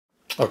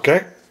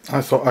Okay,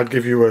 I thought I'd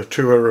give you a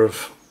tour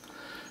of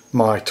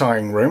my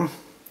tying room.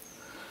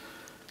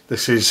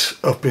 This is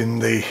up in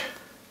the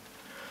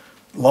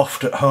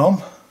loft at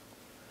home.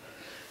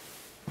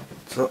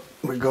 So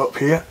we go up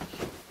here.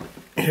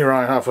 Here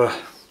I have a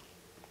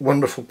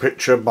wonderful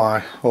picture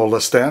by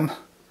Sten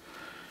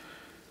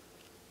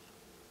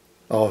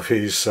of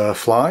his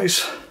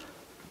flies.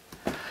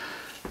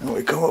 And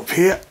we come up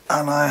here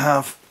and I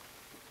have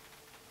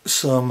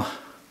some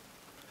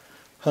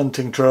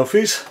hunting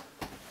trophies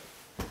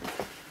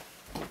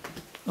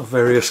of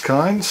various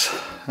kinds,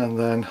 and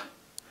then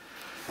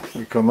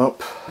we come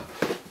up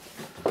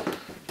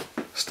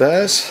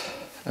stairs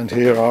and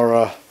here are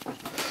a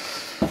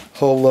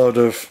whole load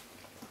of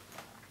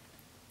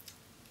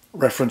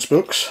reference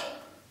books,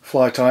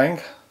 fly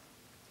tying,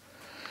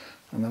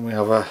 and then we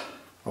have a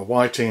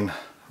whiting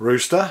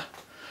rooster,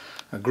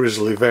 a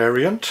grizzly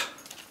variant,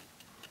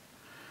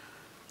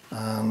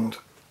 and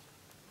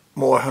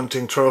more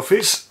hunting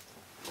trophies.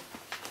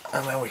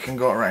 And then we can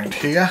go around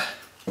here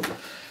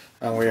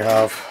and we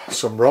have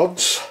some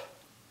rods,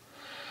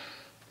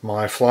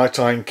 my fly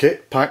tying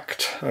kit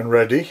packed and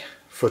ready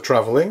for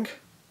travelling,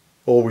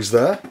 always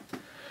there.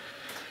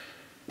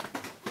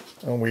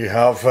 And we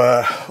have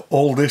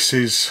all this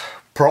is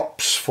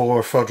props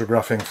for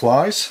photographing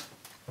flies.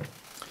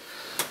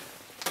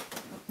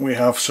 We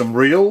have some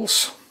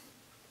reels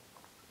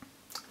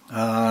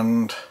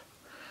and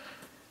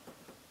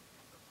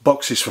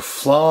boxes for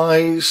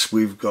flies.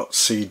 We've got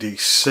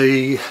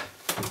CDC,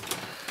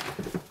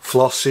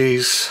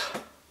 flossies,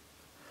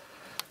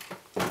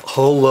 a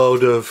whole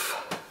load of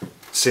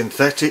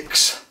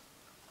synthetics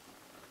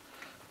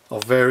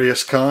of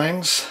various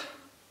kinds,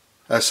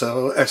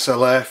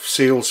 SLF,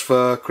 seal's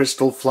fur,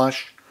 crystal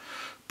flash,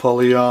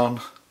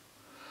 polyyarn.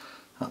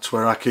 That's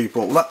where I keep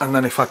all that. And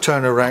then if I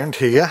turn around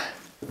here,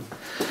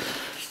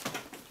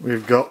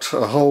 we've got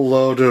a whole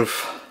load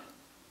of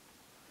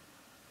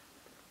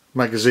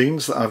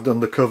magazines that I've done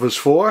the covers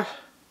for,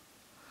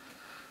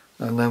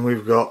 and then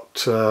we've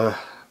got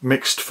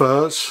mixed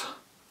furs,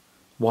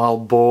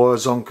 wild boar,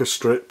 zonker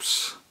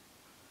strips,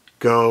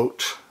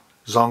 goat,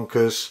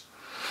 zonkers,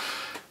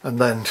 and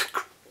then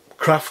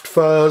craft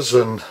furs,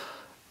 and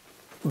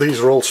these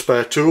are all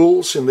spare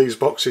tools in these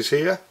boxes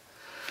here.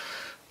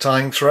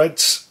 Tying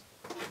threads,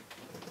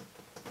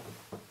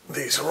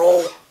 these are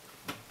all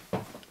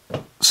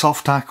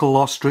soft tackle,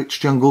 ostrich,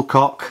 jungle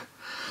cock.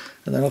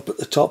 And then up at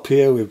the top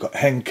here we've got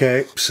hen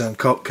capes and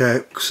cock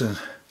capes and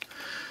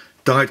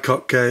dyed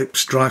cock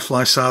capes, dry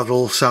fly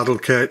saddle, saddle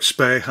capes,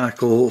 spay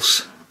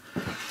hackles.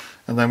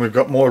 And then we've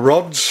got more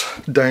rods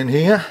down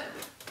here.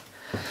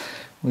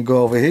 We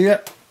go over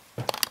here.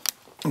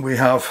 We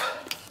have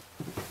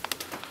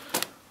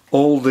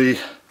all the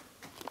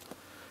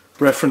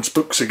reference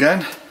books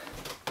again.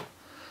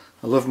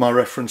 I love my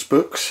reference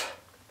books.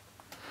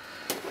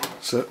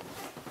 So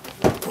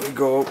we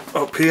go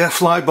up here,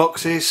 fly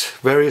boxes,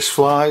 various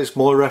flies,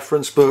 more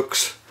reference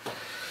books.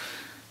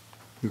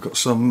 We've got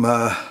some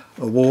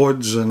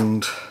awards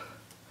and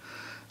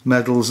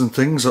medals and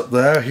things up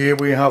there. Here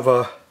we have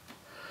a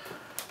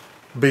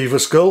beaver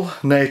skull,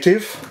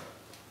 native.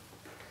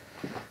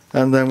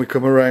 And then we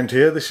come around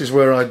here, this is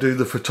where I do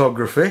the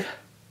photography.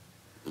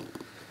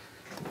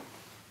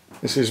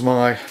 This is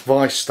my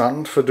VISE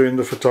stand for doing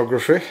the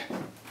photography.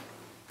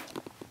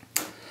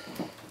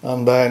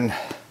 And then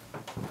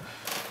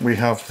we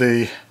have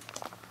the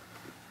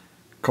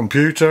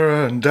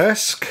computer and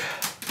desk.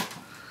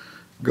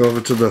 Go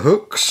over to the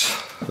hooks.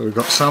 We've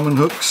got salmon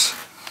hooks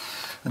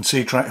and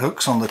sea track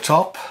hooks on the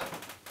top.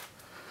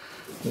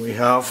 We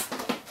have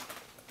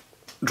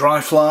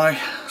dry fly,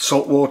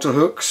 saltwater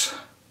hooks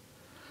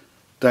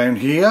down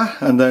here,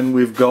 and then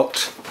we've got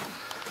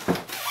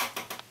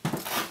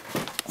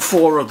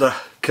 4 other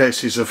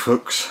cases of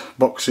hooks,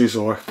 boxes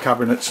or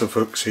cabinets of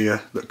hooks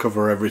here that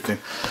cover everything.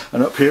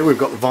 And up here we've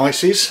got the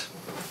vices.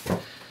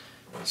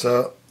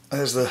 So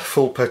there's the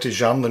full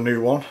Petitjean, the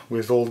new one,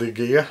 with all the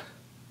gear.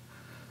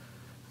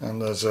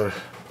 And there's a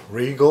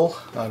Regal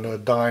and a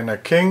Dyna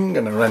King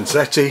and a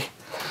Renzetti,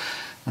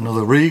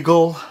 another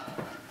Regal.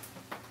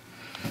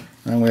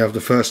 And we have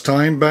the first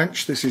tying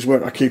bench. This is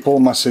where I keep all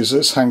my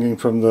scissors hanging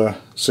from the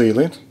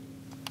ceiling.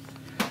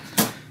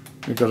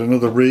 We've got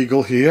another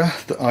Regal here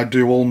that I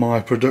do all my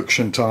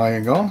production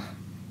tying on.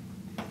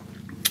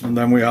 And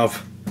then we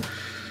have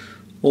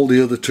all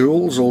the other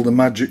tools, all the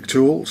magic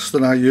tools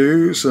that I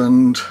use,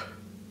 and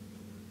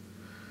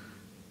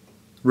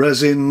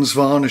resins,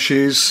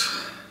 varnishes,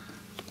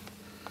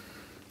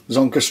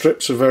 zonker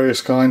strips of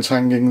various kinds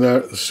hanging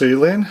there at the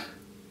ceiling.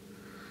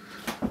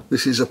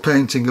 This is a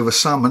painting of a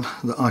salmon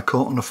that I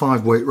caught on a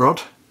 5-weight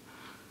rod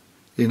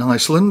in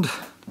Iceland.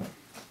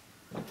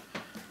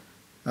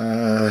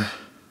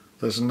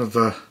 There's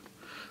another,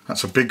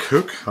 that's a big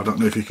hook. I don't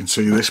know if you can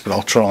see this, but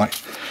I'll try.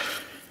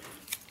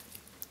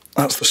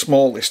 That's the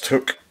smallest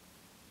hook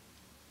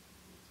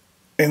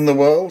in the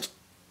world,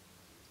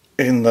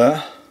 in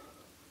there.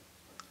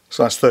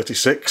 So that's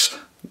 36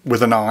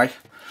 with an eye,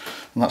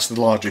 and that's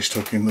the largest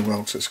hook in the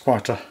world, so it's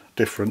quite a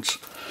difference.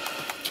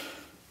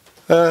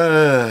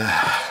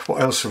 What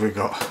What else have we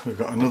got? We've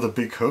got another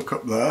big hook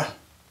up there,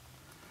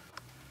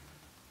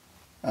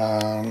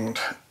 and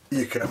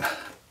you can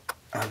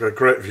have a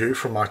great view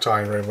from my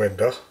tying room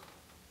window.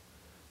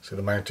 See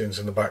the mountains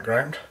in the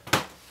background.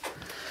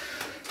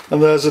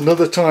 And there's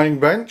another tying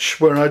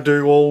bench where I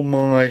do all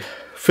my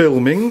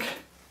filming.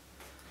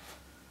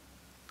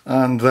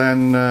 And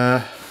then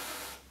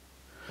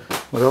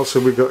what else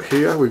have we got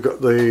here? We've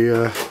got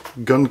the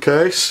gun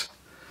case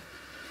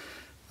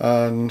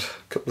and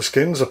a couple of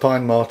skins, a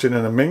pine marten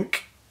and a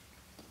mink.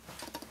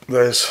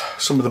 There's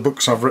some of the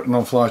books I've written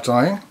on fly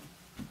tying.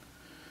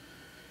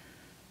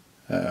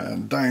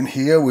 And down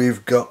here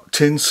we've got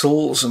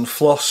tinsels and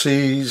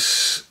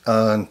flossies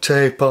and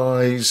tape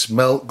eyes,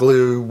 melt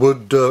glue,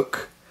 wood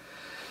duck,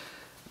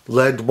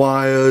 lead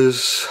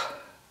wires,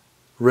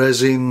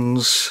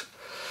 resins,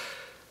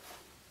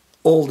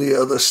 all the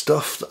other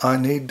stuff that I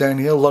need down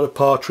here. A lot of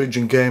partridge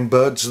and game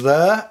birds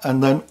there,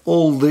 and then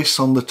all this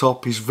on the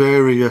top is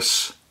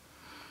various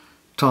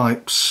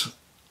types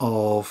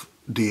of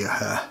deer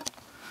hair.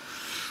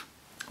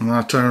 And when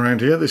I turn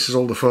around here, this is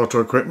all the photo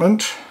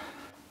equipment.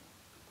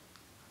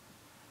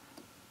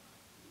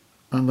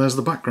 And there's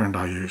the background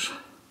I use.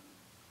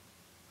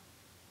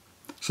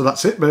 So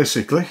that's it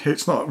basically.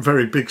 It's not a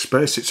very big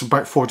space, it's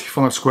about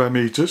 45 square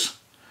meters,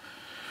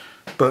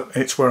 but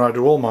it's where I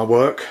do all my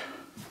work,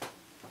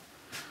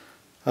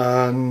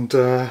 and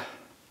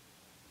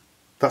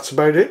that's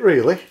about it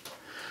really.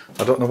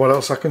 I don't know what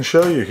else I can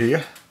show you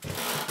here.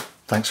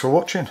 Thanks for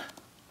watching.